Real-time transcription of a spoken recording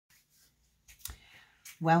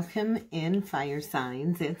Welcome in fire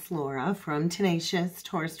signs. It's Laura from Tenacious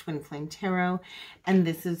Taurus Twin Flame Tarot, and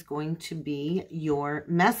this is going to be your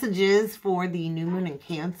messages for the new moon in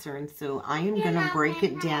Cancer. And so I am going to break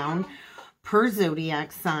it down per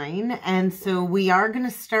zodiac sign. And so we are going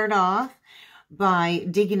to start off by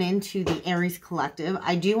digging into the Aries collective.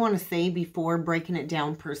 I do want to say before breaking it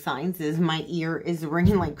down per signs is my ear is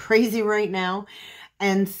ringing like crazy right now.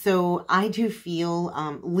 And so I do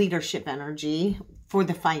feel leadership energy for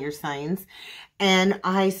the fire signs. And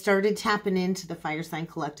I started tapping into the fire sign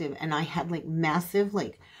collective, and I had like massive,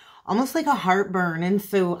 like almost like a heartburn. And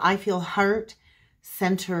so I feel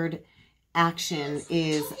heart-centered action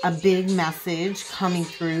is a big message coming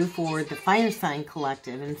through for the fire sign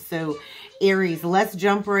collective. And so Aries, let's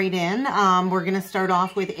jump right in. We're going to start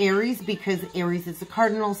off with Aries because Aries is a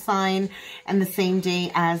cardinal sign, and the same day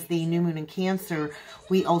as the new moon in Cancer,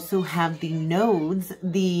 we also have the nodes,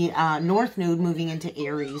 the north node moving into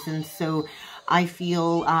Aries. And so I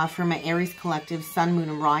feel for my Aries collective, sun, moon,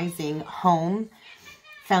 and rising, home,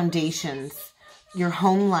 foundations, your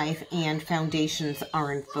home life and foundations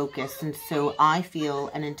are in focus. And so I feel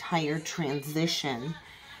an entire transition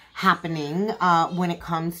happening when it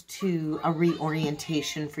comes to a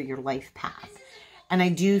reorientation for your life path. And I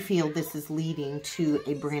do feel this is leading to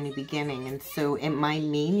a brand new beginning. And so it might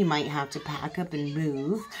mean you might have to pack up and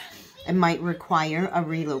move. It might require a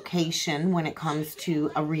relocation when it comes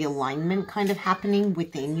to a realignment kind of happening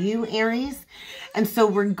within you, Aries. And so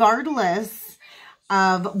regardless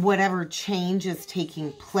of whatever change is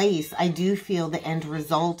taking place, I do feel the end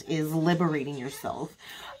result is liberating yourself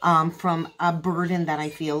from a burden that I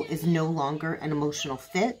feel is no longer an emotional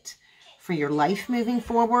fit for your life moving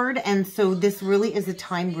forward. And so this really is a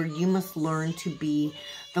time where you must learn to be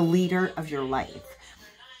the leader of your life.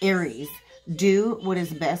 Aries, do what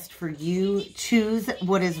is best for you. Choose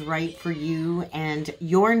what is right for you. And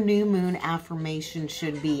your new moon affirmation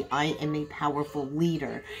should be, I am a powerful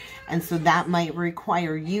leader. And so that might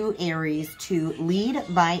require you, Aries, to lead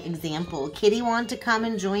by example. Kitty want to come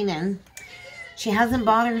and join in. She hasn't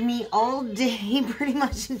bothered me all day pretty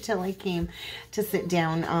much until I came to sit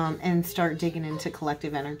down and start digging into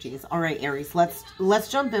collective energies. All right, Aries, let's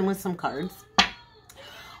jump in with some cards.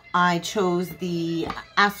 I chose the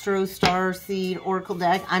Astro Star Seed Oracle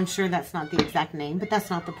deck. I'm sure that's not the exact name, but that's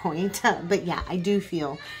not the point. But yeah, I do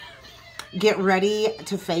feel get ready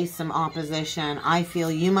to face some opposition. I feel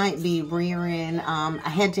you might be rearing a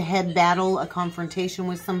head-to-head battle, a confrontation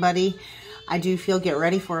with somebody. I do feel get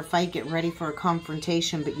ready for a fight, get ready for a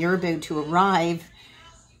confrontation, but you're about to arrive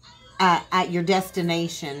at your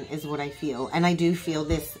destination is what I feel. And I do feel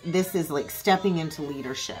this is like stepping into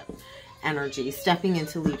leadership energy, stepping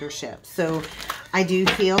into leadership. So I do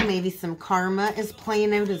feel maybe some karma is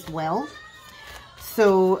playing out as well.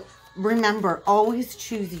 So remember, always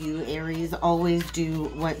choose you, Aries. Always do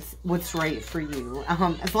what's right for you.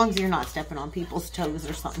 As long as you're not stepping on people's toes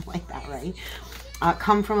or something like that, right?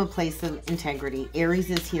 Come from a place of integrity.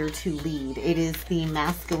 Aries is here to lead. It is the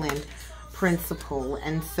masculine principle.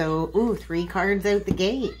 And so, ooh, 3 cards out the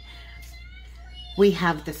gate. We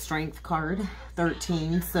have the Strength card,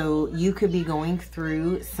 13. So you could be going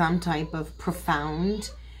through some type of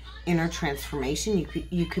profound inner transformation.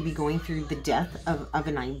 You could be going through the death of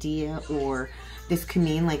an idea, or this could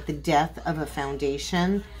mean like the death of a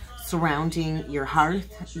foundation surrounding your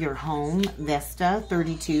hearth, your home, Vesta,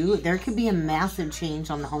 32. There could be a massive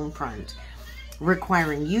change on the home front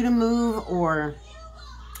requiring you to move or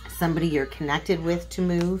somebody you're connected with to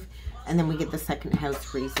move. And then we get the second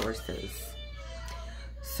house, resources.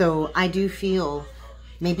 So I do feel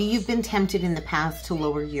maybe you've been tempted in the past to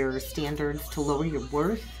lower your standards, to lower your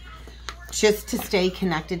worth, just to stay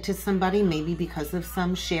connected to somebody, maybe because of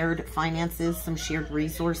some shared finances, some shared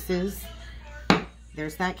resources.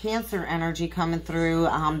 There's that Cancer energy coming through.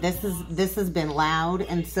 This has been loud,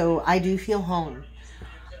 and so I do feel home.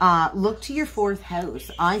 Look to your 4th house.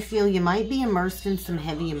 I feel you might be immersed in some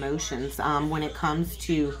heavy emotions when it comes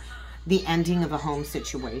to the ending of a home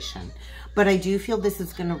situation. But I do feel this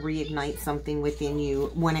is going to reignite something within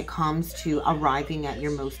you when it comes to arriving at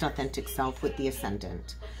your most authentic self with the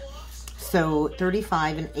Ascendant. So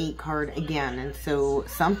 35 and 8 card again. And so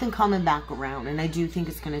something coming back around. And I do think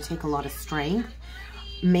it's going to take a lot of strength.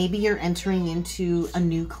 Maybe you're entering into a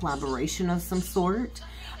new collaboration of some sort.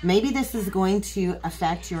 Maybe this is going to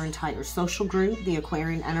affect your entire social group, the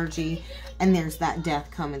Aquarian energy. And there's that death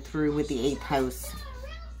coming through with the 8th house,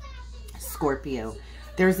 Scorpio.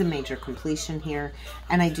 There's a major completion here.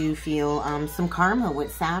 And I do feel some karma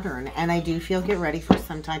with Saturn. And I do feel get ready for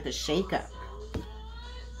some type of shakeup.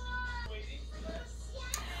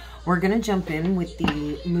 We're going to jump in with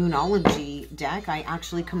the Moonology deck. I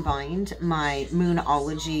actually combined my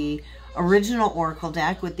Moonology original Oracle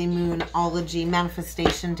deck with the Moonology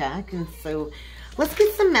Manifestation deck. And so let's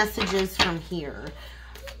get some messages from here.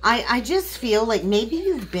 I just feel like maybe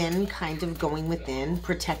you've been kind of going within,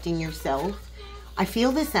 protecting yourself. I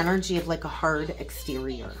feel this energy of like a hard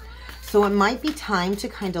exterior. So it might be time to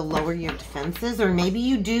kind of lower your defenses, or maybe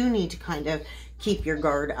you do need to kind of keep your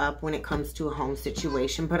guard up when it comes to a home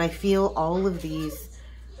situation. But I feel all of these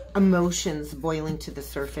emotions boiling to the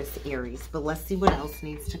surface, Aries. But let's see what else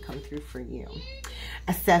needs to come through for you.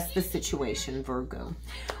 Assess the situation, Virgo.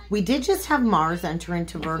 We did just have Mars enter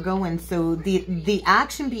into Virgo, and so the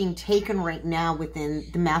action being taken right now within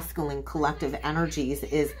the masculine collective energies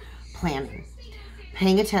is planning,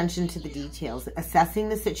 paying attention to the details, assessing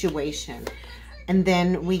the situation, and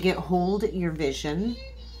then we get hold your vision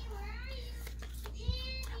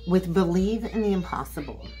with believe in the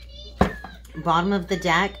impossible. Bottom of the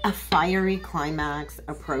deck, a fiery climax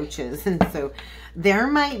approaches. And so there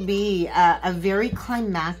might be a very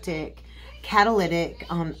climactic, catalytic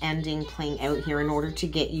ending playing out here in order to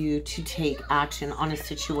get you to take action on a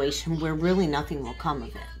situation where really nothing will come of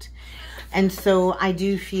it. And so I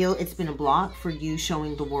do feel it's been a block for you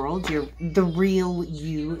showing the world the real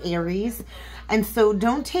you, Aries. And so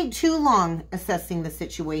don't take too long assessing the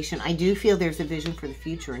situation. I do feel there's a vision for the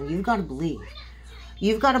future, and you've got to believe.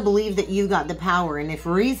 You've got to believe that you've got the power. And if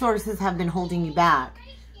resources have been holding you back,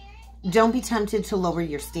 don't be tempted to lower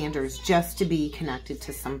your standards just to be connected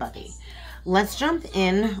to somebody. Let's jump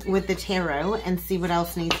in with the tarot and see what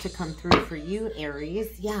else needs to come through for you,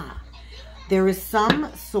 Aries. Yeah. There is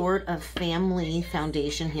some sort of family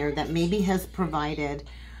foundation here that maybe has provided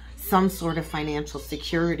some sort of financial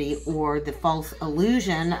security, or the false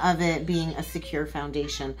illusion of it being a secure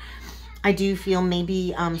foundation. I do feel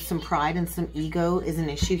maybe some pride and some ego is an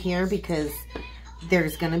issue here, because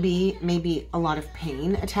there's going to be maybe a lot of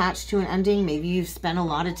pain attached to an ending. Maybe you've spent a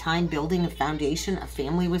lot of time building a foundation, a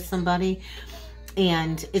family with somebody,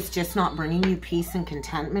 and it's just not bringing you peace and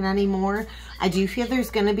contentment anymore. I do feel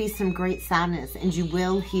there's going to be some great sadness, and you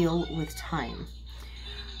will heal with time.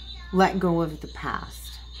 Let go of the past.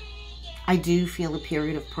 I do feel a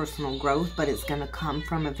period of personal growth, but it's going to come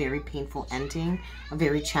from a very painful ending, a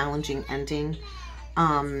very challenging ending,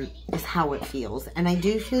 is how it feels. And I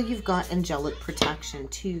do feel you've got angelic protection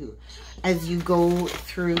too as you go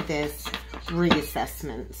through this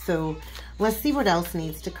reassessment. So let's see what else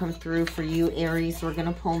needs to come through for you, Aries. We're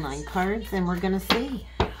going to pull 9 cards, and we're going to see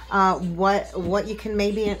what you can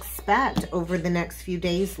maybe expect over the next few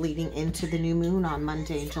days leading into the new moon on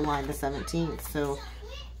Monday, July the 17th. So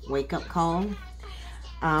wake up call.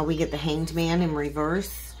 We get the Hanged Man in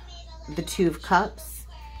reverse, the 2 of Cups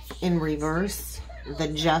in reverse, the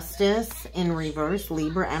Justice in reverse,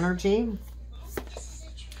 Libra energy,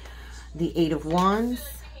 the 8 of Wands.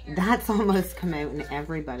 That's almost come out in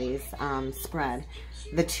everybody's spread.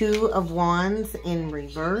 The 2 of Wands in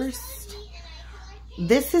reverse.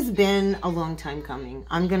 This has been a long time coming.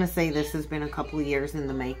 I'm going to say this has been a couple of years in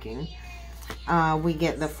the making. We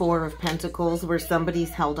get the 4 of Pentacles, where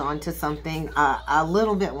somebody's held on to something a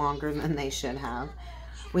little bit longer than they should have.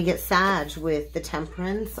 We get Sag with the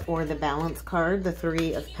Temperance or the Balance card, the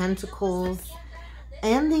 3 of Pentacles,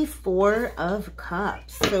 and the 4 of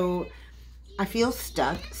Cups. So I feel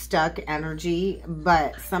stuck energy,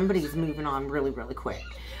 but somebody's moving on really, really quick.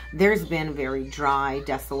 There's been a very dry,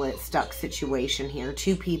 desolate, stuck situation here.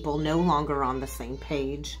 2 people no longer on the same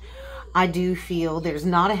page. I do feel there's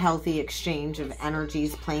not a healthy exchange of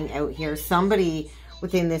energies playing out here. Somebody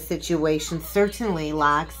within this situation certainly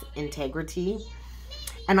lacks integrity.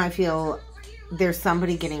 And I feel there's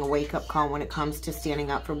somebody getting a wake-up call when it comes to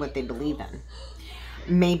standing up for what they believe in.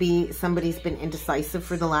 Maybe somebody's been indecisive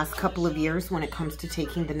for the last couple of years when it comes to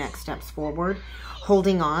taking the next steps forward.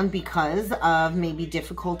 Holding on because of maybe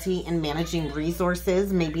difficulty in managing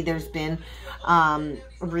resources. Maybe there's been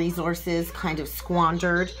resources kind of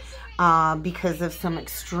squandered because of some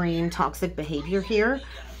extreme toxic behavior here.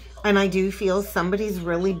 And I do feel somebody's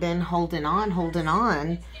really been holding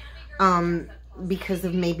on because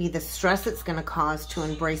of maybe the stress it's going to cause to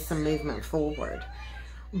embrace some movement forward.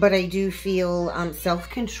 But I do feel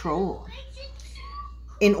self-control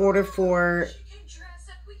in order for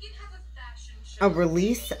a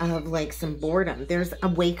release of like some boredom. There's a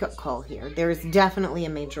wake-up call here. There's definitely a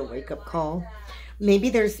major wake-up call. Maybe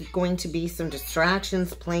there's going to be some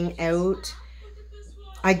distractions playing out.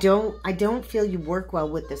 I don't feel you work well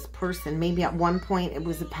with this person. Maybe at one point it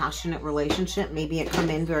was a passionate relationship. Maybe it come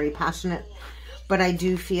in very passionate. But I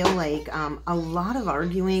do feel like a lot of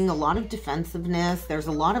arguing, a lot of defensiveness. There's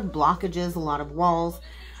a lot of blockages, a lot of walls.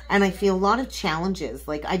 And I feel a lot of challenges.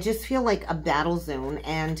 Like, I just feel like a battle zone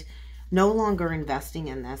and no longer investing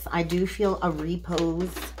in this. I do feel a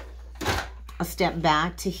repose, a step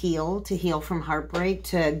back to heal from heartbreak,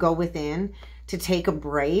 to go within, to take a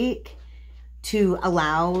break, to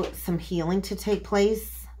allow some healing to take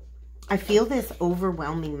place. I feel this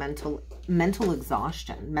overwhelming mental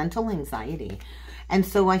exhaustion, mental anxiety. And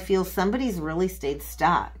so I feel somebody's really stayed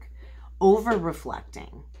stuck,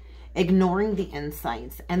 over-reflecting, ignoring the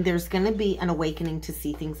insights. And there's going to be an awakening to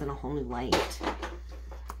see things in a whole new light.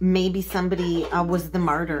 Maybe somebody was the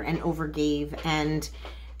martyr and overgave, and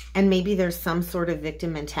maybe there's some sort of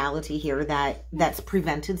victim mentality here that's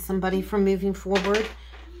prevented somebody from moving forward.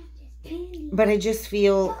 But I just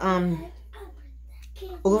feel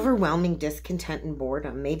overwhelming discontent and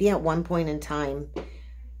boredom. Maybe at one point in time,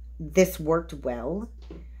 this worked well,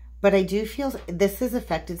 but I do feel this has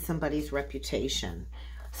affected somebody's reputation.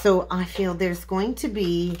 So I feel there's going to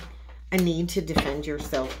be a need to defend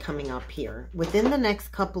yourself coming up here within the next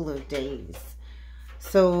couple of days.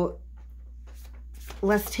 So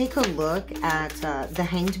let's take a look at the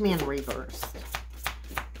Hanged Man reversed.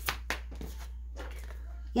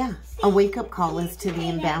 Yeah, a wake-up call as to the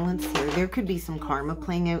imbalance here. There could be some karma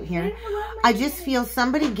playing out here. I just feel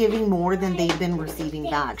somebody giving more than they've been receiving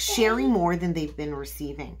back, sharing more than they've been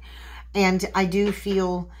receiving. And I do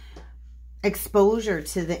feel exposure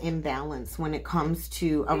to the imbalance when it comes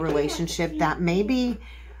to a relationship that maybe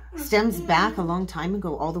stems back a long time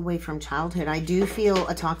ago, all the way from childhood. I do feel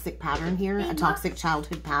a toxic pattern here, a toxic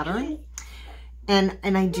childhood pattern.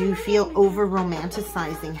 And I do feel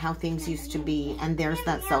over-romanticizing how things used to be. And there's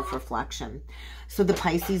that self-reflection. So the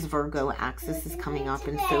Pisces Virgo axis is coming up.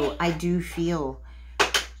 And so I do feel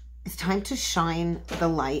it's time to shine the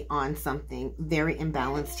light on something very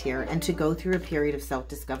imbalanced here. And to go through a period of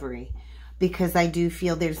self-discovery. Because I do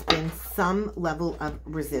feel there's been some level of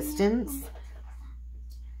resistance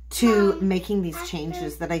to making these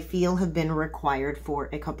changes that I feel have been required for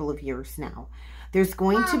a couple of years now. There's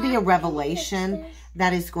going to be a revelation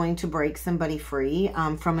that is going to break somebody free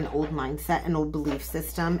from an old mindset, an old belief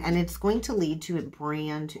system, and it's going to lead to a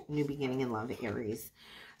brand new beginning in love, Aries.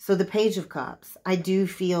 So the Page of Cups, I do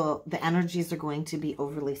feel the energies are going to be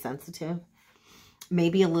overly sensitive,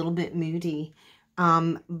 maybe a little bit moody,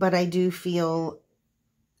 but I do feel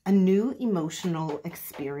a new emotional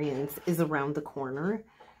experience is around the corner.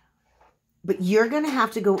 But you're going to have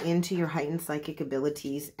to go into your heightened psychic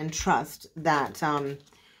abilities and trust that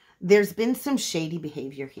there's been some shady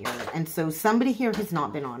behavior here. And so somebody here has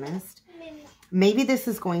not been honest. Maybe this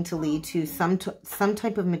is going to lead to some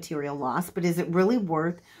type of material loss. But is it really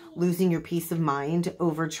worth losing your peace of mind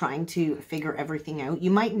over trying to figure everything out? You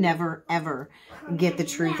might never, ever get the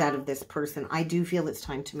truth out of this person. I do feel it's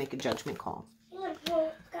time to make a judgment call.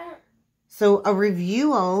 So a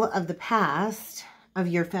review of the past, of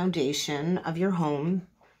your foundation, of your home.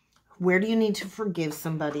 Where do you need to forgive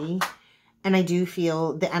somebody? And I do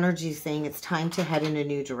feel the energy is saying it's time to head in a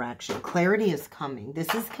new direction. Clarity is coming.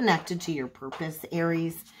 This is connected to your purpose,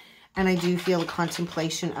 Aries. And I do feel a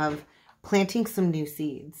contemplation of planting some new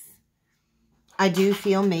seeds. I do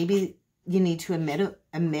feel maybe you need to admit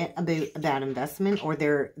about a bad investment, or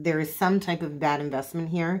there is some type of bad investment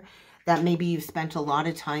here that maybe you've spent a lot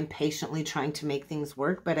of time patiently trying to make things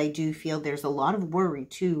work. But I do feel there's a lot of worry,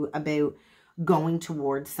 too, about going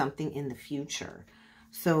towards something in the future.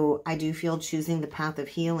 So I do feel choosing the path of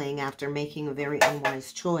healing after making a very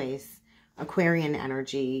unwise choice. Aquarian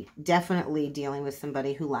energy, definitely dealing with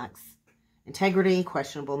somebody who lacks integrity,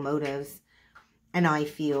 questionable motives. And I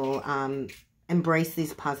feel embrace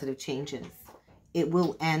these positive changes. It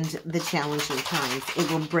will end the challenging times.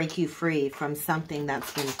 It will break you free from something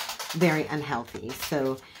that's been very unhealthy.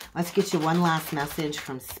 So let's get you one last message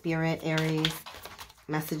from Spirit, Aries.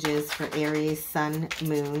 Messages for Aries, Sun,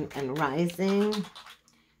 Moon, and Rising.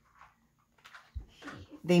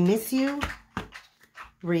 They miss you.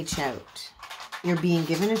 Reach out. You're being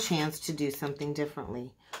given a chance to do something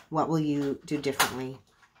differently. What will you do differently?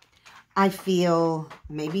 I feel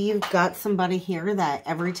maybe you've got somebody here that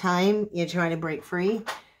every time you try to break free,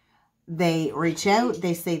 they reach out,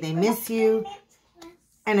 they say they miss you.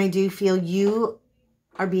 And I do feel you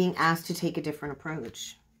are being asked to take a different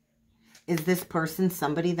approach. Is this person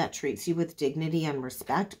somebody that treats you with dignity and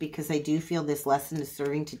respect? Because I do feel this lesson is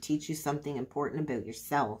serving to teach you something important about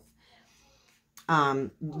yourself.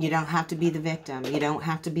 You don't have to be the victim. You don't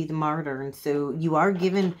have to be the martyr. And so you are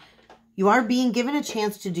being given a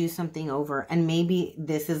chance to do something over. And maybe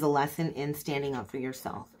this is a lesson in standing up for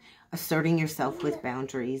yourself, asserting yourself with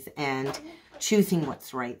boundaries, and choosing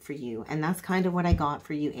what's right for you. And that's kind of what I got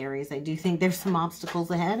for you, Aries. I do think there's some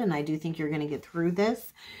obstacles ahead, and I do think you're going to get through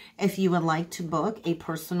this. If you would like to book a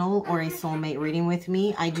personal or a soulmate reading with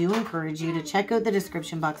me, I do encourage you to check out the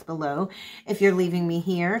description box below. If you're leaving me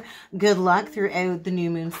here, good luck throughout the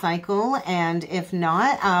new moon cycle. And if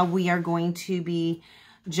not, we are going to be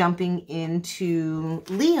jumping into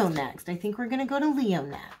Leo next. I think we're going to go to Leo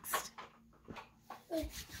next.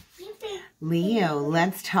 Leo,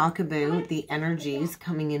 let's talk about the energies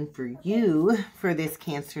coming in for you for this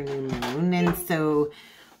Cancer new moon. And so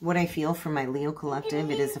what I feel for my Leo collective,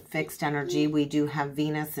 it is a fixed energy. We do have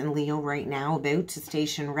Venus in Leo right now, about to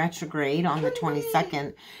station retrograde on the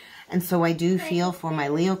 22nd. And so I do feel for my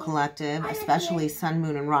Leo collective, especially Sun,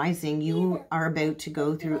 Moon, and Rising, you are about to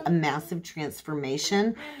go through a massive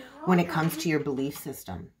transformation when it comes to your belief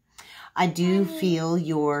system. I do feel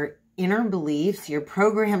your inner beliefs, your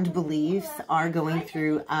programmed beliefs are going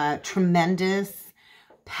through a tremendous,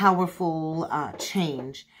 powerful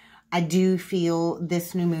change. I do feel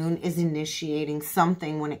this new moon is initiating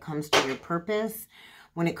something when it comes to your purpose,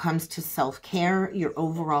 when it comes to self-care, your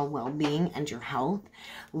overall well-being, and your health.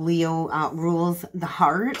 Leo rules the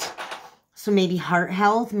heart. So maybe heart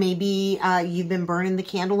health, maybe you've been burning the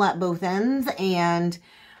candle at both ends, and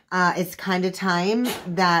it's kind of time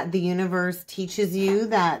that the universe teaches you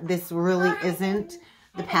that this really isn't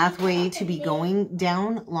the pathway to be going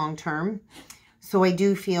down long term. So I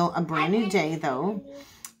do feel a brand new day, though.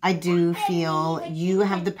 I do feel you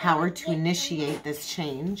have the power to initiate this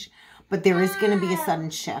change, but there is going to be a sudden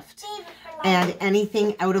shift. And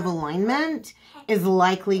anything out of alignment is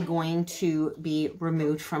likely going to be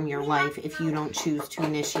removed from your life if you don't choose to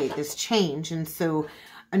initiate this change. And so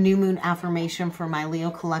a new moon affirmation for my Leo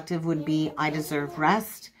collective would be, I deserve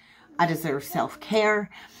rest, I deserve self-care,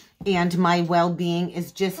 and my well-being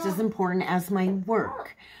is just as important as my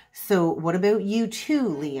work. So what about you too,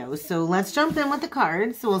 Leo? So let's jump in with the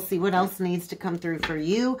cards. So we'll see what else needs to come through for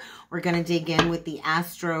you. We're going to dig in with the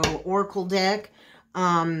Astro Oracle deck.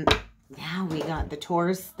 Yeah, we got the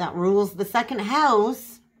Taurus that rules the second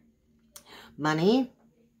house. Money.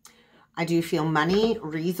 I do feel money,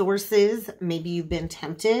 resources. Maybe you've been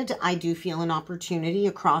tempted. I do feel an opportunity,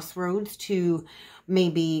 a crossroads to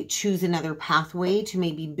maybe choose another pathway, to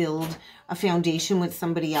maybe build a foundation with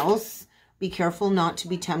somebody else. Be careful not to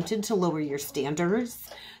be tempted to lower your standards.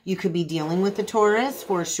 You could be dealing with the Taurus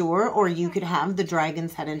for sure, or you could have the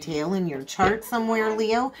dragon's head and tail in your chart somewhere,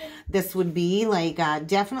 Leo. This would be like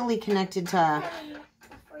definitely connected to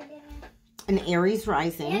an Aries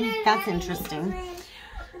rising. That's interesting.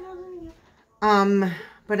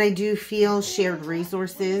 But I do feel shared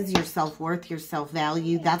resources, your self-worth, your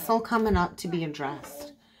self-value, that's all coming up to be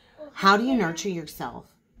addressed. How do you nurture yourself?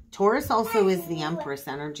 Taurus also is the Empress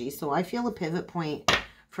energy, so I feel a pivot point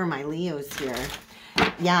for my Leos here.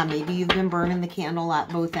 Yeah, maybe you've been burning the candle at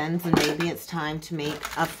both ends, and maybe it's time to make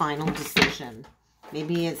a final decision.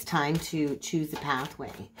 Maybe it's time to choose a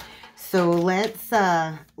pathway. So let's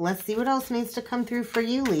see what else needs to come through for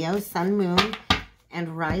you, Leo, Sun, Moon,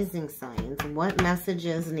 and rising signs. What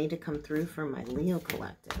messages need to come through for my Leo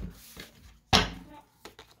collective?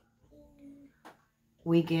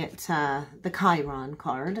 We get the Chiron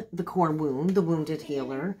card, the core wound, the wounded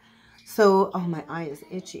healer. So, oh, my eye is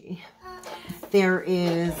itchy. There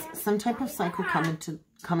is some type of cycle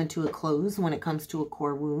coming to a close when it comes to a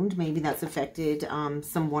core wound. Maybe that's affected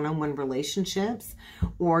some one-on-one relationships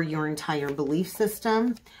or your entire belief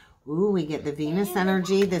system. Ooh, we get the Venus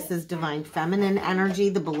energy. This is divine feminine energy,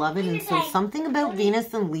 the beloved. And so something about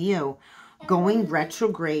Venus and Leo going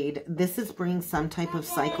retrograde, this is bringing some type of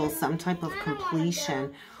cycle, some type of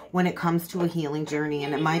completion when it comes to a healing journey.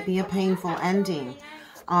 And it might be a painful ending.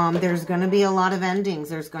 There's going to be a lot of endings.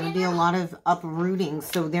 There's going to be a lot of uprooting.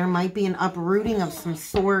 So there might be an uprooting of some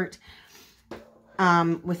sort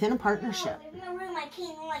within a partnership.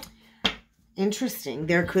 Interesting.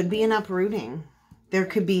 There could be an uprooting. There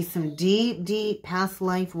could be some deep, deep past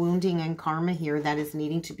life wounding and karma here that is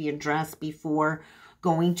needing to be addressed before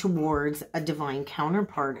going towards a divine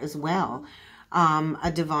counterpart as well. A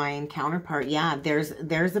divine counterpart. Yeah, there's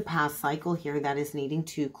a past cycle here that is needing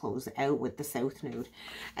to close out with the South Node.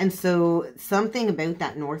 And so something about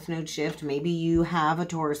that North Node shift, maybe you have a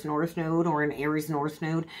Taurus North Node or an Aries North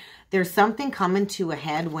Node. There's something coming to a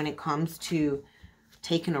head when it comes to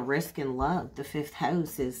taking a risk in love. The fifth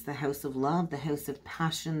house is the house of love, the house of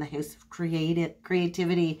passion, the house of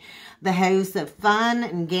creativity, the house of fun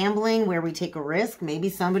and gambling, where we take a risk. Maybe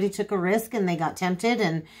somebody took a risk and they got tempted,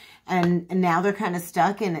 and now they're kind of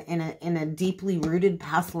stuck in a deeply rooted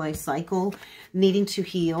past life cycle, needing to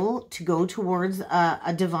heal, to go towards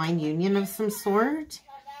a divine union of some sort.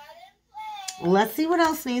 Let's see what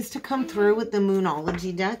else needs to come through with the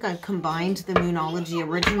Moonology deck. I've combined the Moonology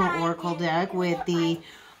original Oracle deck with the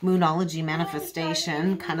Moonology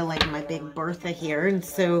manifestation, kind of like my big Bertha here. And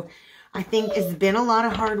so I think it's been a lot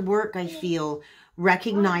of hard work, I feel,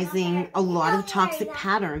 recognizing a lot of toxic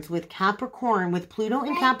patterns with Capricorn, with Pluto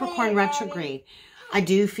and Capricorn retrograde. I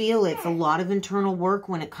do feel it's a lot of internal work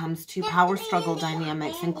when it comes to power struggle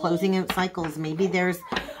dynamics and closing out cycles. Maybe there's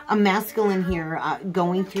a masculine here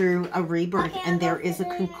going through a rebirth and there is a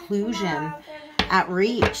conclusion at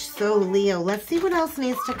reach. So Leo, let's see what else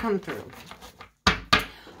needs to come through.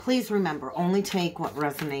 Please remember, only take what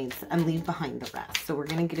resonates and leave behind the rest. So we're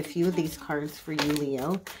going to get a few of these cards for you,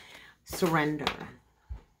 Leo. Surrender.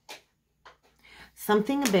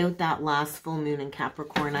 Something about that last full moon in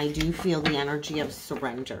Capricorn, I do feel the energy of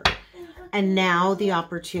surrender. And now the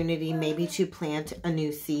opportunity maybe to plant a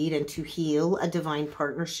new seed and to heal a divine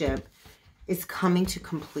partnership is coming to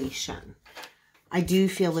completion. I do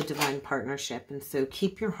feel a divine partnership. And so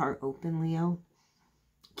keep your heart open, Leo.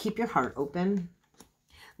 Keep your heart open.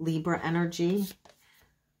 Libra energy.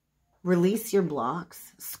 Release your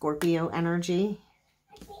blocks. Scorpio energy.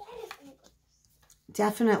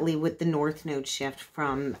 Definitely with the North Node shift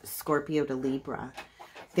from Scorpio to Libra.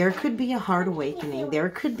 There could be a heart awakening. There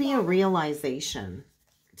could be a realization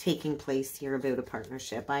taking place here about a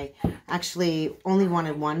partnership. I actually only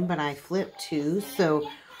wanted one, but I flipped two. So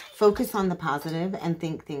focus on the positive and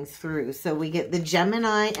think things through. So we get the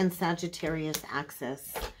Gemini and Sagittarius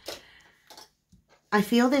axis. I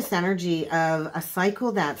feel this energy of a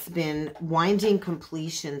cycle that's been winding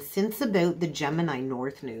completion since about the Gemini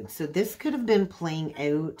North Node. So this could have been playing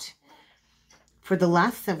out for the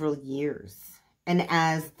last several years. And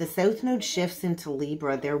as the South Node shifts into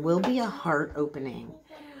Libra, there will be a heart opening.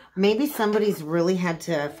 Maybe somebody's really had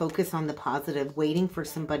to focus on the positive, waiting for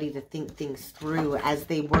somebody to think things through as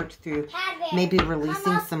they worked through maybe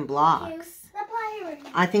releasing some blocks.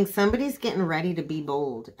 I think somebody's getting ready to be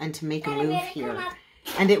bold and to make a move here.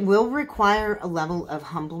 And it will require a level of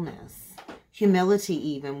humbleness, humility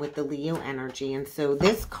even with the Leo energy. And so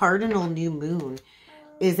this cardinal new moon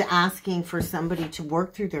is asking for somebody to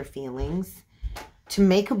work through their feelings, to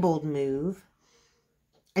make a bold move,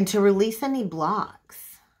 and to release any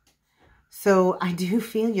blocks. So I do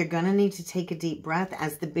feel you're going to need to take a deep breath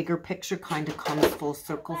as the bigger picture kind of comes full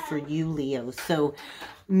circle for you, Leo. So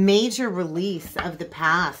major release of the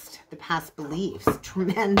past beliefs,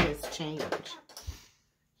 tremendous change.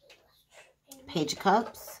 Page of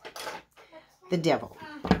Cups, the Devil.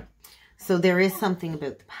 So there is something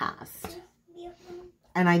about the past.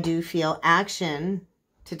 And I do feel action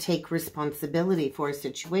to take responsibility for a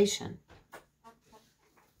situation.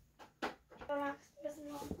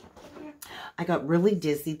 I got really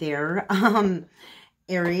dizzy there,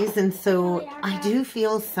 Aries. And so I do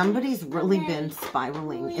feel somebody's really been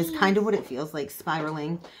spiraling. Is kind of what it feels like,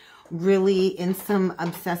 spiraling. Really in some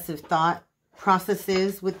obsessive thought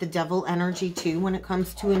processes with the Devil energy too when it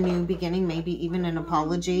comes to a new beginning, maybe even an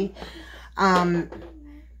apology. I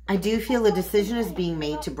do feel a decision is being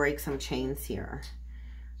made to break some chains here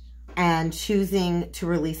and choosing to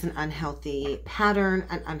release an unhealthy pattern,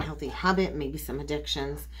 an unhealthy habit, maybe some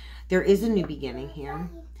addictions. There is a new beginning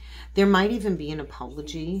here. There might even be an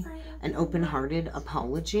apology, an open-hearted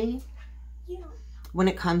apology when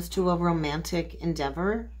it comes to a romantic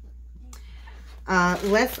endeavor.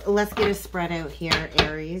 Let's get a spread out here,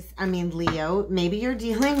 Aries. I mean, Leo, maybe you're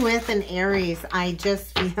dealing with an Aries. I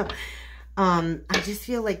just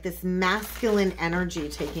feel like this masculine energy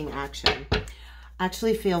taking action. I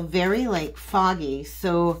actually feel very like foggy.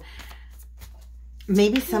 So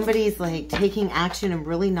maybe somebody's like taking action and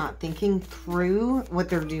really not thinking through what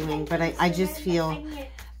they're doing. But I just feel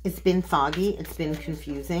it's been foggy. It's been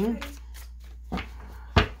confusing.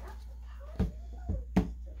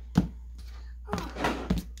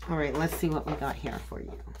 All right, let's see what we got here for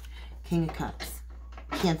you. King of Cups,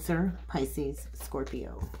 Cancer, Pisces,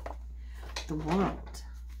 Scorpio, the World.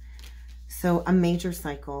 So a major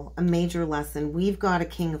cycle, a major lesson. We've got a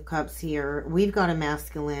King of Cups here. We've got a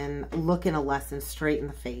masculine looking a lesson straight in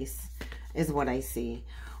the face is what I see.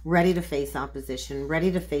 Ready to face opposition,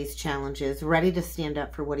 ready to face challenges, ready to stand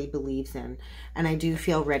up for what he believes in. And I do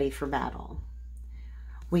feel ready for battle.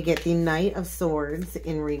 We get the Knight of Swords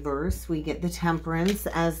in reverse. We get the Temperance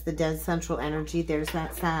as the dead central energy. There's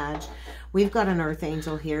that Sag. We've got an Earth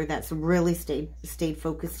Angel here that's really stayed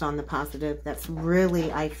focused on the positive. That's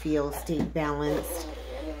really, I feel, stayed balanced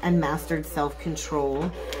and mastered self-control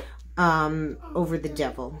over the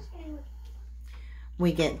Devil.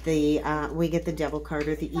 We get the Devil card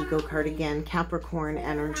or the Ego card again. Capricorn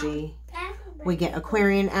energy. We get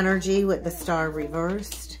Aquarian energy with the Star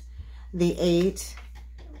reversed. the 8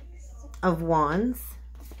 of Wands,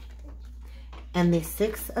 and the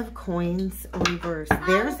 6 of Coins reversed.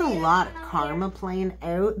 There's a lot of karma playing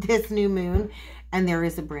out this new moon, and there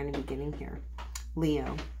is a brand new beginning here.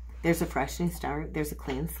 Leo, there's a fresh new start. There's a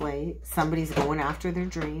clean slate. Somebody's going after their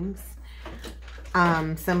dreams.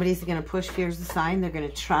 Somebody's going to push fears aside, and they're going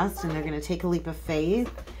to trust, and they're going to take a leap of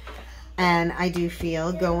faith. And I do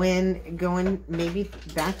feel going maybe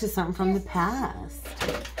back to something from the past.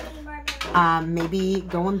 Maybe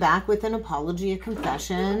going back with an apology, a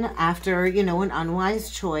confession after, you know, an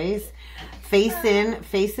unwise choice,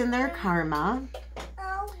 facing their karma,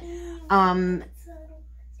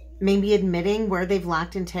 maybe admitting where they've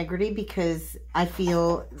lacked integrity, because I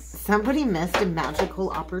feel somebody missed a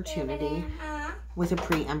magical opportunity with a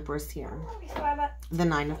pre-empress here, the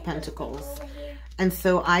 9 of Pentacles. And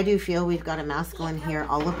so I do feel we've got a masculine here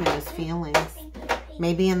all up in his feelings.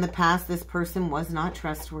 Maybe in the past this person was not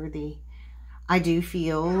trustworthy. I do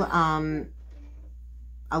feel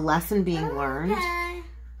a lesson being learned.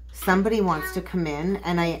 Somebody wants to come in,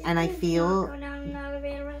 and I feel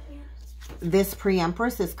this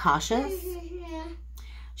pre-empress is cautious.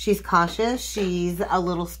 She's cautious. She's a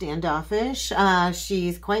little standoffish.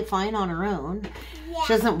 She's quite fine on her own. She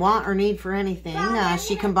doesn't want or need for anything.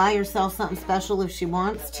 She can buy herself something special if she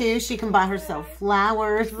wants to. She can buy herself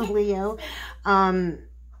flowers, Leo.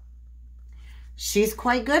 She's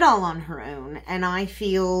quite good all on her own. And I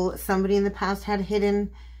feel somebody in the past had hidden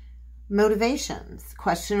motivations,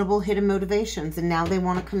 questionable hidden motivations. And now they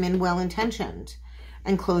want to come in well-intentioned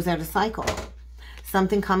and close out a cycle.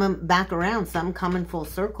 Something coming back around, something coming full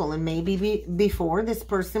circle. And maybe before, this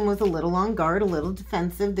person was a little on guard, a little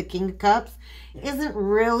defensive. The King of Cups isn't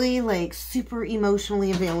really like super emotionally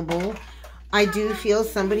available. I do feel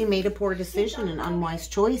somebody made a poor decision, an unwise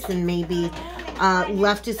choice, and maybe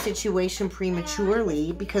left a situation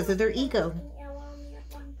prematurely because of their ego.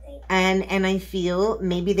 And I feel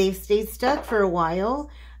maybe they've stayed stuck for a while,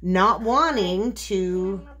 not wanting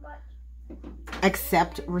to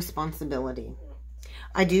accept responsibility.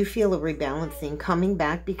 I do feel a rebalancing coming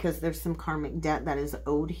back because there's some karmic debt that is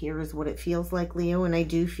owed here is what it feels like, Leo. And I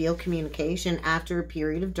do feel communication after a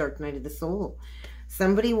period of dark night of the soul.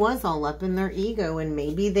 Somebody was all up in their ego, and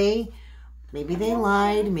maybe they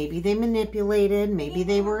lied, maybe they manipulated, maybe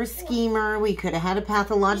they were a schemer. We could have had a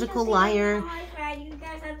pathological liar.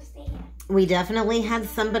 We definitely had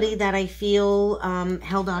somebody that I feel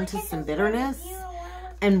held on to some bitterness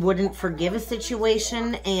and wouldn't forgive a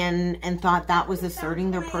situation and thought that was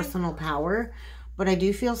asserting their personal power. But I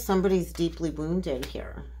do feel somebody's deeply wounded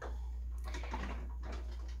here.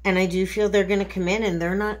 And I do feel they're going to come in, and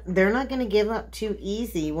they're not going to give up too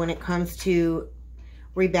easy when it comes to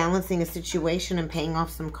rebalancing a situation and paying off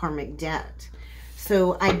some karmic debt.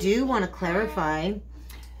 So I do want to clarify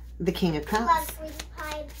the King of Cups.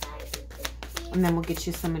 And then we'll get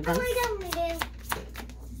you some advice.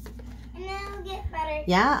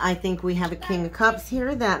 Yeah, I think we have a King of Cups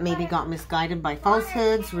here that maybe got misguided by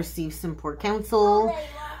falsehoods, received some poor counsel,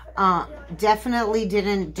 definitely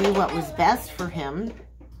didn't do what was best for him.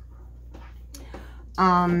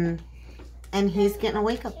 And he's getting a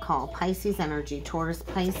wake-up call. Pisces energy, Taurus,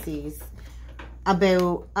 Pisces,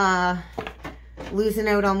 about losing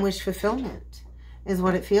out on wish fulfillment is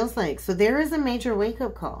what it feels like. So there is a major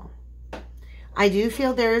wake-up call. I do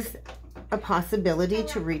feel there's a possibility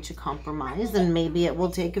to reach a compromise, and maybe it will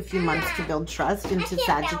take a few months to build trust into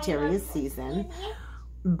Sagittarius season.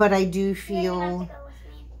 But I do feel,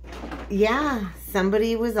 yeah,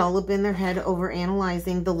 somebody was all up in their head over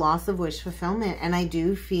analyzing the loss of wish fulfillment. And I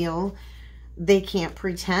do feel they can't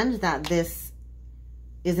pretend that this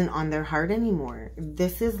isn't on their heart anymore.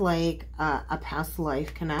 This is like a past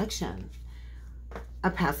life connection. A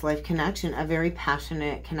past life connection, a very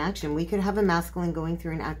passionate connection. We could have a masculine going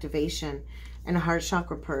through an activation and a heart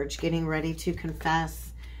chakra purge, getting ready to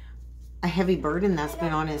confess a heavy burden that's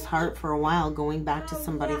been on his heart for a while, going back to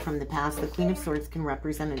somebody from the past. The Queen of Swords can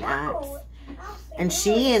represent an axe. And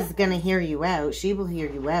she is going to hear you out. She will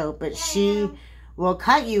hear you out, but she will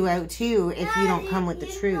cut you out too if you don't come with the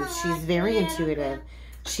truth. She's very intuitive.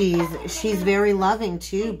 She's very loving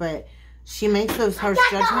too, but she makes those harsh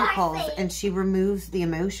judgment calls, and she removes the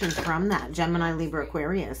emotion from that. Gemini, Libra,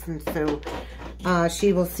 Aquarius. And so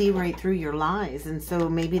she will see right through your lies. And so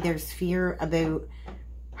maybe there's fear about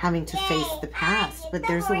having to face the past. But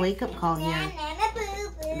there's a wake-up call here.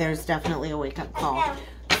 There's definitely a wake-up call.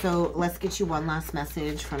 So let's get you one last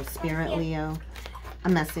message from Spirit, Leo. A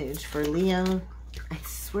message for Leo. I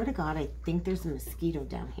swear to God, I think there's a mosquito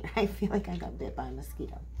down here. I feel like I got bit by a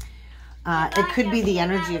mosquito. It could be the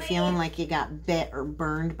energy of feeling like you got bit or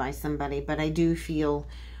burned by somebody, but I do feel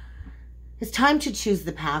It's time to choose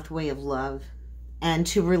the pathway of love and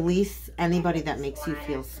to release anybody that makes you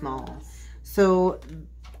feel small. So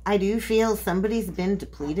I do feel somebody's been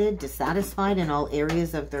depleted, dissatisfied in all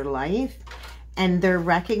areas of their life, and they're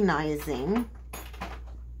recognizing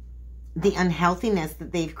the unhealthiness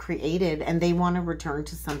that they've created, and they want to return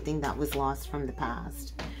to something that was lost from the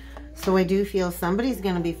past. So I do feel somebody's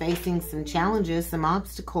going to be facing some challenges, some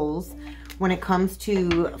obstacles when it comes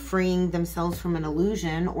to freeing themselves from an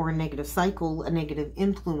illusion or a negative cycle, a negative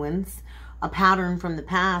influence, a pattern from the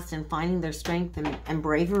past, and finding their strength and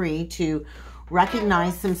bravery to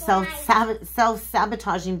recognize some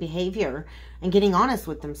self-sabotaging behavior and getting honest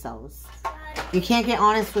with themselves. You can't get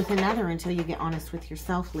honest with another until you get honest with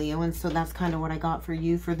yourself, Leo. And so that's kind of what I got for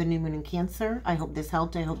you for the new moon in Cancer. I hope this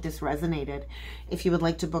helped. I hope this resonated. If you would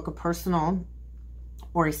like to book a personal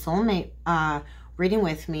or a soulmate reading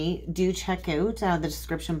with me, do check out the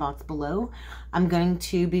description box below. I'm going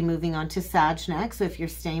to be moving on to Sag next. So if you're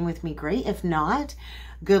staying with me, great. If not,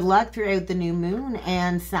 good luck throughout the new moon,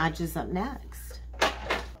 and Sag is up next.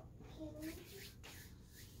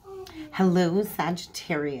 Hello,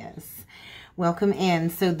 Sagittarius. Welcome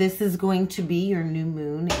in. So this is going to be your new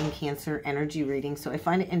moon in Cancer energy reading. So I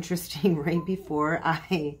find it interesting, right before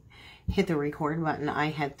I hit the record button, I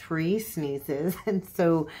had 3 sneezes. And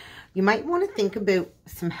so you might want to think about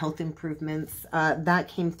some health improvements that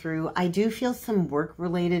came through. I do feel some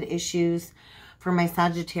work-related issues for my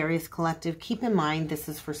Sagittarius collective. Keep in mind, this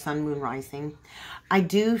is for Sun, Moon, Rising. I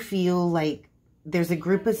do feel like there's a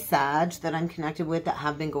group of Sag that I'm connected with that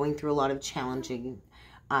have been going through a lot of challenging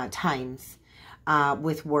times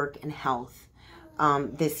with work and health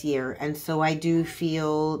this year. And so I do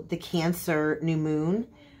feel the Cancer new moon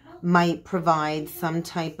might provide some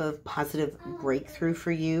type of positive breakthrough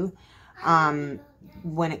for you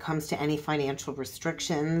when it comes to any financial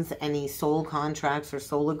restrictions, any soul contracts or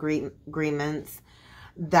soul agreements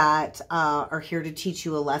that are here to teach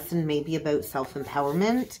you a lesson, maybe about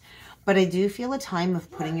self-empowerment. But I do feel a time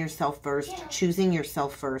of putting yourself first, choosing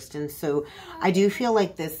yourself first. And so I do feel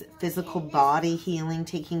like this physical body healing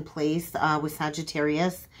taking place with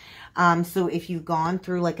Sagittarius. So if you've gone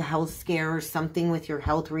through like a health scare or something with your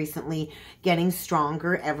health recently, getting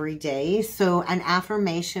stronger every day. So an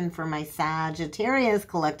affirmation for my Sagittarius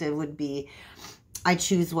collective would be, I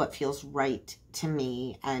choose what feels right to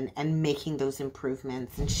me, and making those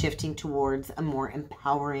improvements and shifting towards a more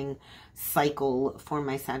empowering cycle for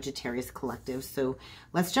my Sagittarius collective. So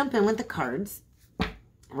let's jump in with the cards.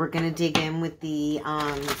 We're going to dig in with the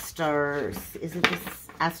stars. Is it this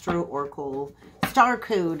Astro Oracle Star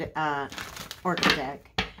Code Oracle deck?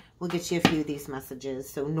 We'll get you a few of these messages.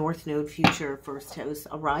 So North Node, future, first house,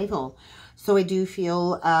 arrival. So I do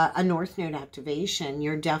feel a North Node activation.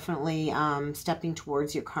 You're definitely stepping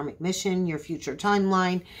towards your karmic mission, your future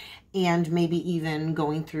timeline, and maybe even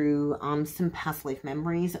going through some past life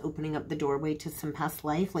memories, opening up the doorway to some past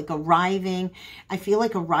life, like arriving. I feel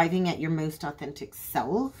like arriving at your most authentic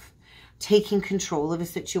self, taking control of a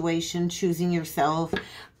situation, choosing yourself,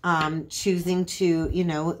 choosing to, you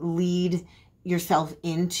know, lead yourself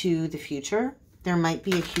into the future. There might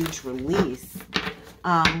be a huge release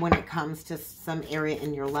when it comes to some area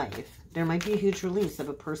in your life. There might be a huge release of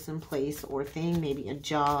a person, place, or thing, maybe a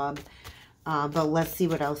job. But let's see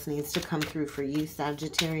what else needs to come through for you,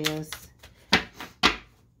 Sagittarius.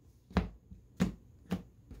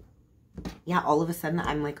 Yeah, all of a sudden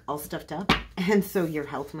I'm like all stuffed up. And so your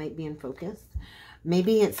health might be in focus.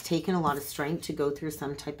 Maybe it's taken a lot of strength to go through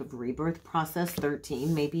some type of rebirth process,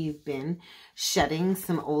 13. Maybe you've been shedding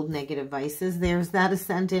some old negative vices. There's that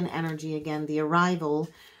ascendant energy again, the arrival,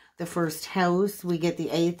 the first house. We get the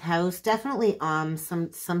 8th house. Definitely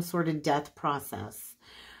some sort of death process.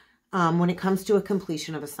 When it comes to a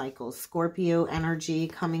completion of a cycle, Scorpio energy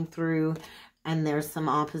coming through, and there's some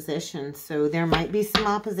opposition. So there might be some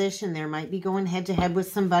opposition. There might be going head to head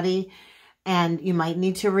with somebody, and you might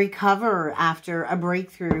need to recover after a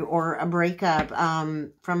breakthrough or a breakup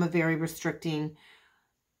from a very restricting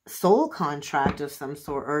soul contract of some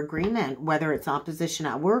sort or agreement, whether it's opposition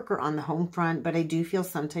at work or on the home front. But I do feel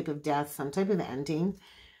some type of death, some type of ending.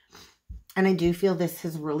 And I do feel this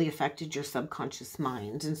has really affected your subconscious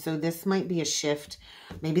mind. And so this might be a shift.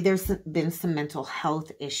 Maybe there's been some mental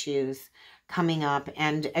health issues coming up,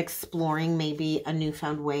 and exploring maybe a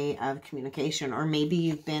newfound way of communication. Or maybe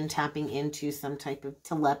you've been tapping into some type of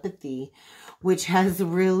telepathy, which has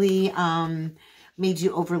really made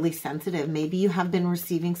you overly sensitive. Maybe you have been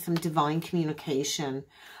receiving some divine communication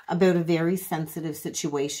about a very sensitive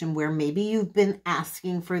situation where maybe you've been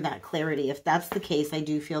asking for that clarity. If that's the case, I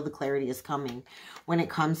do feel the clarity is coming when it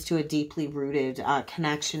comes to a deeply rooted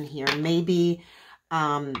connection here. Maybe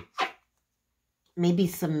maybe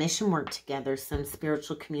some mission work together, some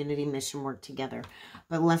spiritual community mission work together.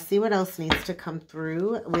 But let's see what else needs to come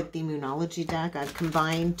through with the Moonology deck. I've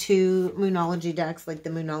combined 2 Moonology decks, like the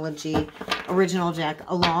Moonology original deck,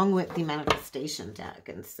 along with the Manifestation deck.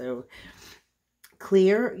 And so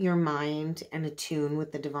clear your mind and attune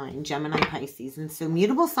with the divine, Gemini, Pisces. And so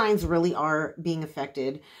mutable signs really are being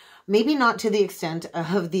affected. Maybe not to the extent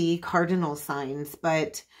of the cardinal signs,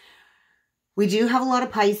 but we do have a lot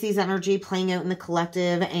of Pisces energy playing out in the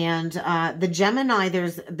collective. And the Gemini,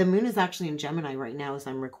 the moon is actually in Gemini right now as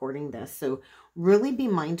I'm recording this. So really be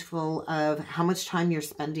mindful of how much time you're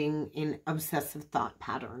spending in obsessive thought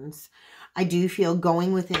patterns. I do feel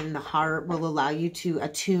going within the heart will allow you to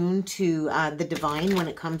attune to the divine when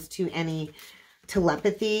it comes to any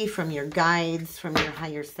telepathy from your guides, from your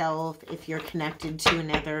higher self. If you're connected to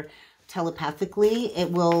another telepathically,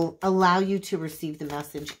 it will allow you to receive the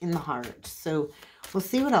message in the heart. So we'll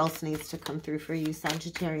see what else needs to come through for you,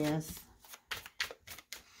 Sagittarius.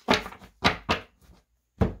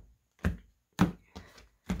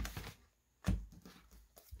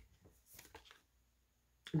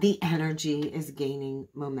 The energy is gaining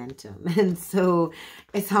momentum. And so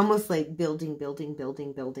it's almost like building.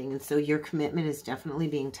 And so your commitment is definitely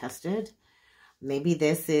being tested. Maybe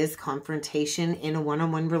this is confrontation in a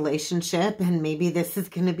one-on-one relationship, and maybe this is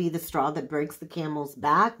going to be the straw that breaks the camel's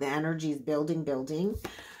back. The energy is building.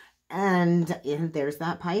 And there's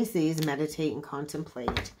that Pisces, meditate and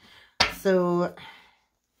contemplate. So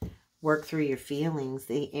work through your feelings,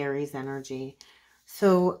 the Aries energy.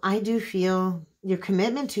 So I do feel your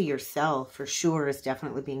commitment to yourself for sure is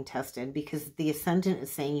definitely being tested, because the Ascendant is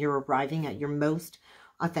saying you're arriving at your most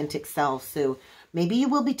authentic self. So maybe you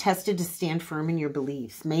will be tested to stand firm in your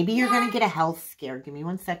beliefs. Maybe you're going to get a health scare. Give me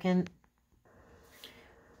one second.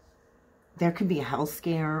 There could be a health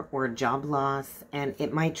scare or a job loss, and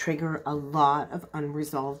it might trigger a lot of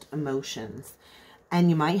unresolved emotions.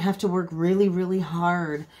 And you might have to work really, really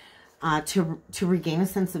hard to regain a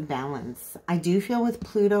sense of balance. I do feel with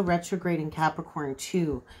Pluto retrograde in Capricorn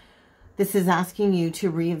too, this is asking you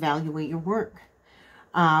to reevaluate your work.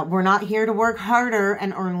 We're not here to work harder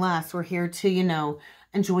and earn less. We're here to,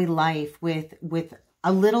 enjoy life with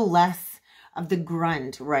a little less of the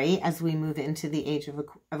grunt, right? As we move into the age of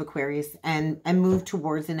Aquarius and move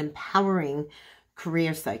towards an empowering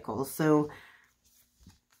career cycle. So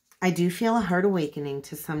I do feel a heart awakening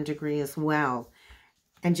to some degree as well.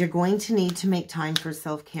 And you're going to need to make time for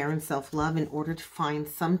self-care and self-love in order to find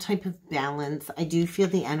some type of balance. I do feel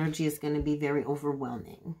the energy is going to be very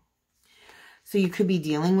overwhelming. So you could be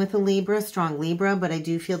dealing with a Libra, strong Libra, but I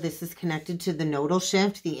do feel this is connected to the nodal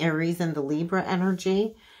shift, the Aries and the Libra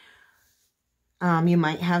energy. You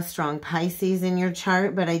might have strong Pisces in your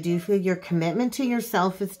chart, but I do feel your commitment to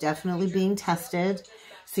yourself is definitely being tested.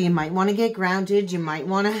 So you might want to get grounded. You might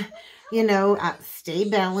want to, stay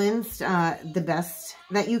balanced the best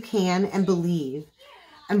that you can and believe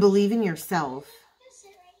in yourself.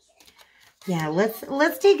 Yeah,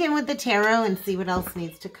 let's dig in with the tarot and see what else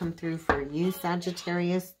needs to come through for you,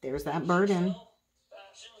 Sagittarius. There's that burden.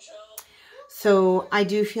 So I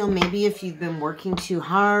do feel maybe if you've been working too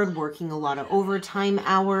hard, working a lot of overtime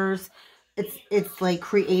hours, it's like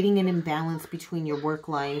creating an imbalance between your work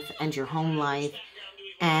life and your home life.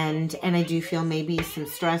 And I do feel maybe some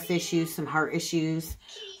stress issues, some heart issues,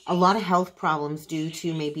 a lot of health problems due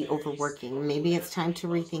to maybe overworking. Maybe it's time to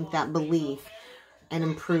rethink that belief and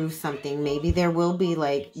improve something. Maybe there will be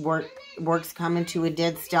like work's coming to a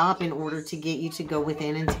dead stop in order to get you to go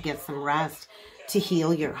within and to get some rest, to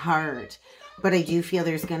heal your heart. But I do feel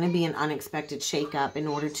there's going to be an unexpected shakeup in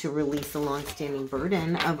order to release a long-standing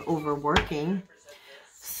burden of overworking.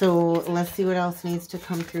 So let's see what else needs to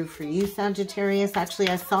come through for you, Sagittarius. Actually,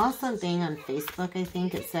 I saw something on Facebook, I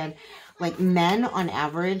think it said, like men on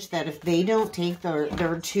average, that if they don't take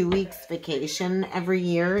their 2 weeks vacation every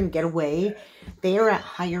year and get away, they are at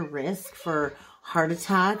higher risk for heart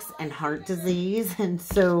attacks and heart disease. And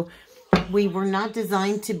so we were not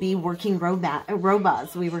designed to be working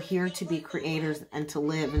robots. We were here to be creators and to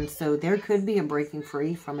live. And so there could be a breaking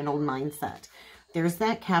free from an old mindset. There's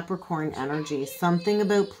that Capricorn energy, something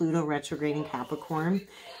about Pluto retrograding Capricorn.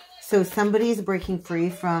 So somebody's breaking free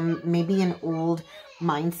from maybe an old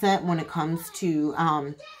mindset when it comes to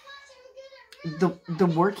the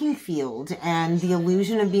working field and the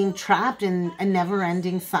illusion of being trapped in a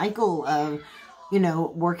never-ending cycle of,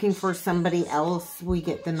 working for somebody else. We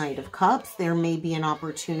get the Knight of Cups. There may be an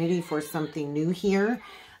opportunity for something new here.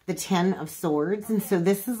 The Ten of Swords. And so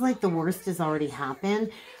this is like the worst has already happened.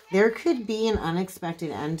 There could be an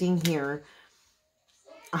unexpected ending here.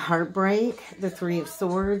 A heartbreak, the Three of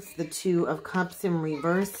Swords, the Two of Cups in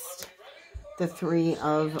reversed. the Three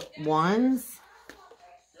of Wands,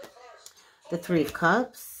 the Three of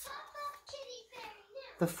Cups,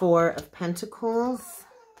 the Four of Pentacles,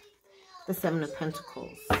 the Seven of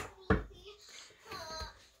Pentacles.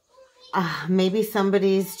 Maybe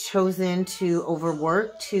somebody's chosen to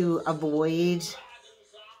overwork to avoid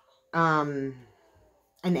an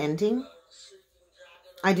ending.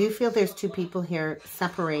 I do feel there's two people here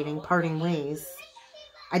separating, parting ways.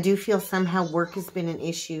 I do feel somehow work has been an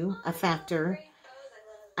issue, a factor.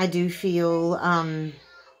 I do feel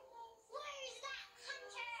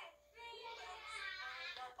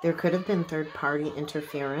there could have been third-party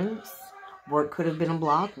interference. Work could have been a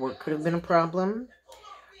block. Work could have been a problem.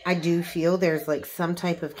 I do feel there's like some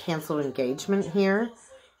type of canceled engagement here.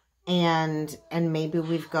 And maybe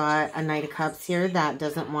we've got a Knight of Cups here that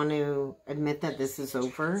doesn't want to admit that this is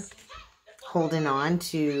over. Holding on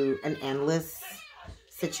to an endless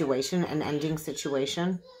situation, an ending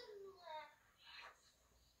situation.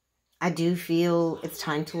 I do feel it's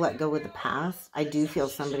time to let go of the past. I do feel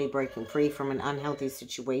somebody breaking free from an unhealthy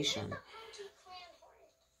situation.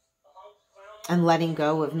 And letting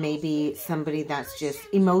go of maybe somebody that's just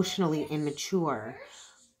emotionally immature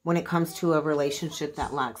when it comes to a relationship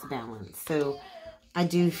that lacks balance. So I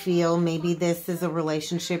do feel maybe this is a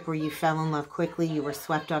relationship where you fell in love quickly. You were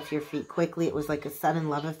swept off your feet quickly. It was like a sudden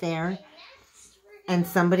love affair. And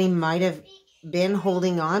somebody might have been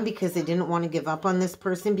holding on because they didn't want to give up on this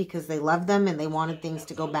person because they loved them and they wanted things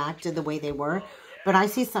to go back to the way they were. But I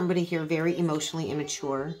see somebody here very emotionally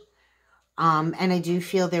immature. And I do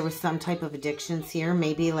feel there was some type of addictions here.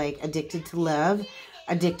 Maybe like addicted to love,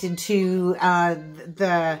 addicted to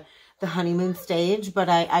the honeymoon stage. But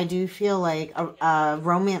I do feel like a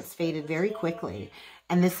romance faded very quickly.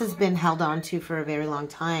 And this has been held on to for a very long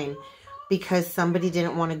time because somebody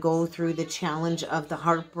didn't want to go through the challenge of the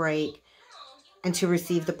heartbreak and to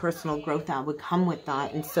receive the personal growth that would come with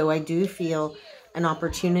that. And so I do feel an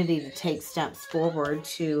opportunity to take steps forward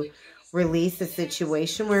to release a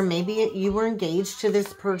situation where maybe you were engaged to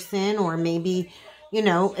this person, or maybe, you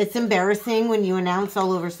know, it's embarrassing when you announce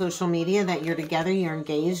all over social media that you're together, you're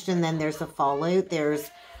engaged, and then there's a fallout, there's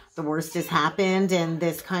the worst has happened, and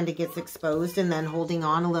this kind of gets exposed, and then holding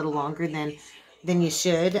on a little longer than you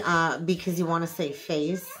should because you want to save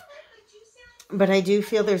face. But I do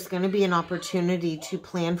feel there's going to be an opportunity to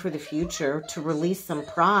plan for the future, to release some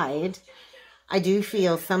pride. I do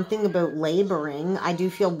feel something about laboring. I do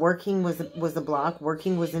feel working was a block.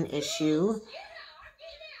 Working was an issue.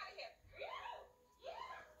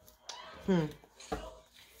 And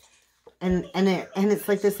it's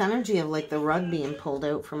like this energy of like the rug being pulled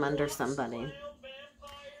out from under somebody.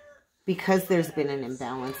 Because there's been an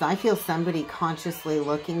imbalance. I feel somebody consciously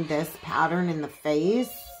looking this pattern in the face.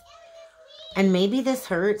 And maybe this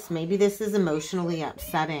hurts. Maybe this is emotionally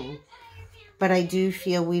upsetting. But I do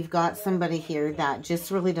feel we've got somebody here that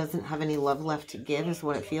just really doesn't have any love left to give, is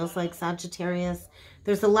what it feels like, Sagittarius.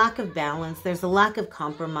 There's a lack of balance. There's a lack of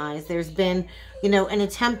compromise. There's been, you know, an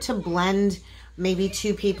attempt to blend maybe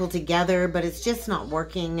two people together, but it's just not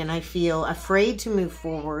working. And I feel afraid to move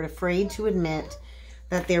forward, afraid to admit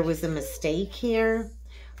that there was a mistake here.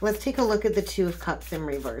 Let's take a look at the Two of Cups in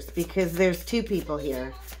reverse, because there's two people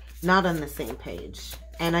here not on the same page.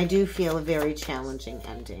 And I do feel a very challenging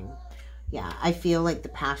ending. Yeah, I feel like the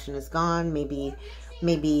passion is gone. Maybe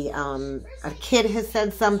a kid has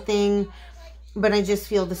said something, but I just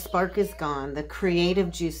feel the spark is gone. The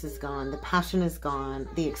creative juice is gone. The passion is gone.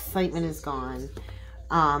 The excitement is gone.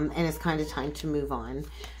 And it's kind of time to move on,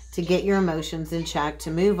 to get your emotions in check,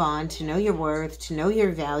 to move on, to know your worth, to know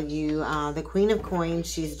your value. The Queen of Coins,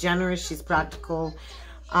 she's generous. She's practical.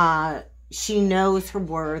 She knows her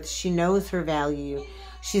worth. She knows her value.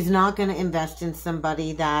 She's not going to invest in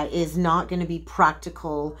somebody that is not going to be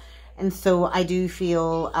practical. And so I do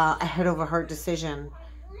feel a head over heart decision.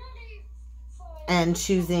 And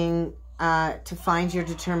choosing to find your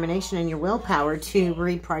determination and your willpower to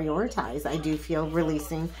reprioritize. I do feel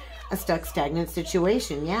releasing a stuck, stagnant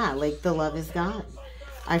situation. Yeah, like the love is gone.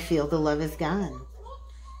 I feel the love is gone.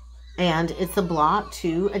 And it's a block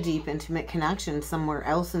to a deep, intimate connection somewhere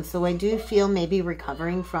else. And so I do feel maybe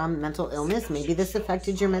recovering from mental illness. Maybe this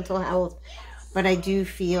affected your mental health. But I do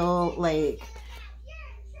feel like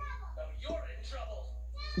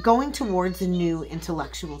going towards a new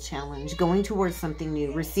intellectual challenge, going towards something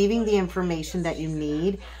new, receiving the information that you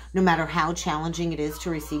need, no matter how challenging it is to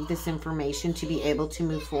receive this information, to be able to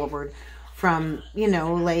move forward from, you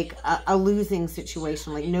know, like a losing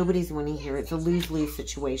situation. Like nobody's winning here. It's a lose-lose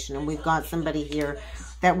situation. And we've got somebody here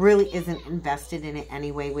that really isn't invested in it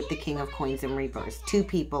anyway, with the King of Coins in reverse. Two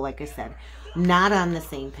people, like I said, not on the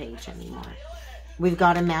same page anymore. We've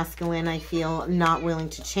got a masculine, I feel, not willing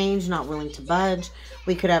to change, not willing to budge.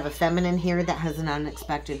 We could have a feminine here that has an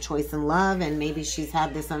unexpected choice in love, and maybe she's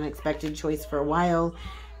had this unexpected choice for a while,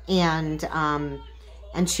 and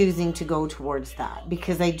choosing to go towards that.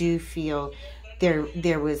 Because I do feel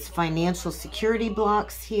there was financial security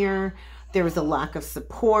blocks here. There was a lack of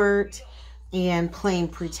support and playing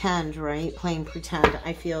pretend, right? Playing pretend.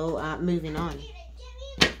 I feel moving on.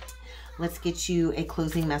 Let's get you a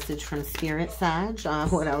closing message from Spirit, Sag.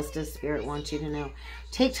 What else does Spirit want you to know?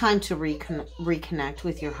 Take time to reconnect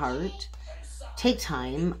with your heart. Take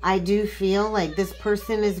time. I do feel like this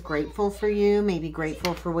person is grateful for you, maybe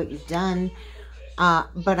grateful for what you've done.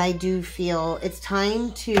 But I do feel it's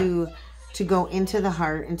time to go into the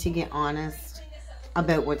heart and to get honest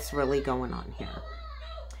about what's really going on here.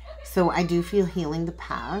 So I do feel healing the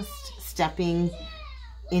past, stepping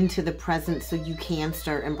into the present so you can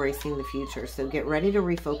start embracing the future. So get ready to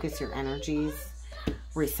refocus your energies,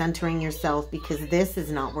 recentering yourself, because this is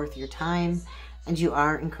not worth your time, and you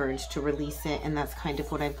are encouraged to release it. And that's kind of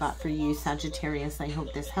what I've got for you, Sagittarius. I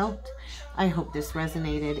hope this helped. I hope this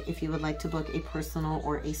resonated. If you would like to book a personal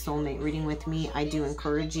or a soulmate reading with me, I do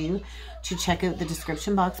encourage you to check out the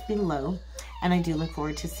description box below. And I do look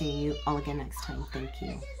forward to seeing you all again next time. Thank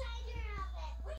you.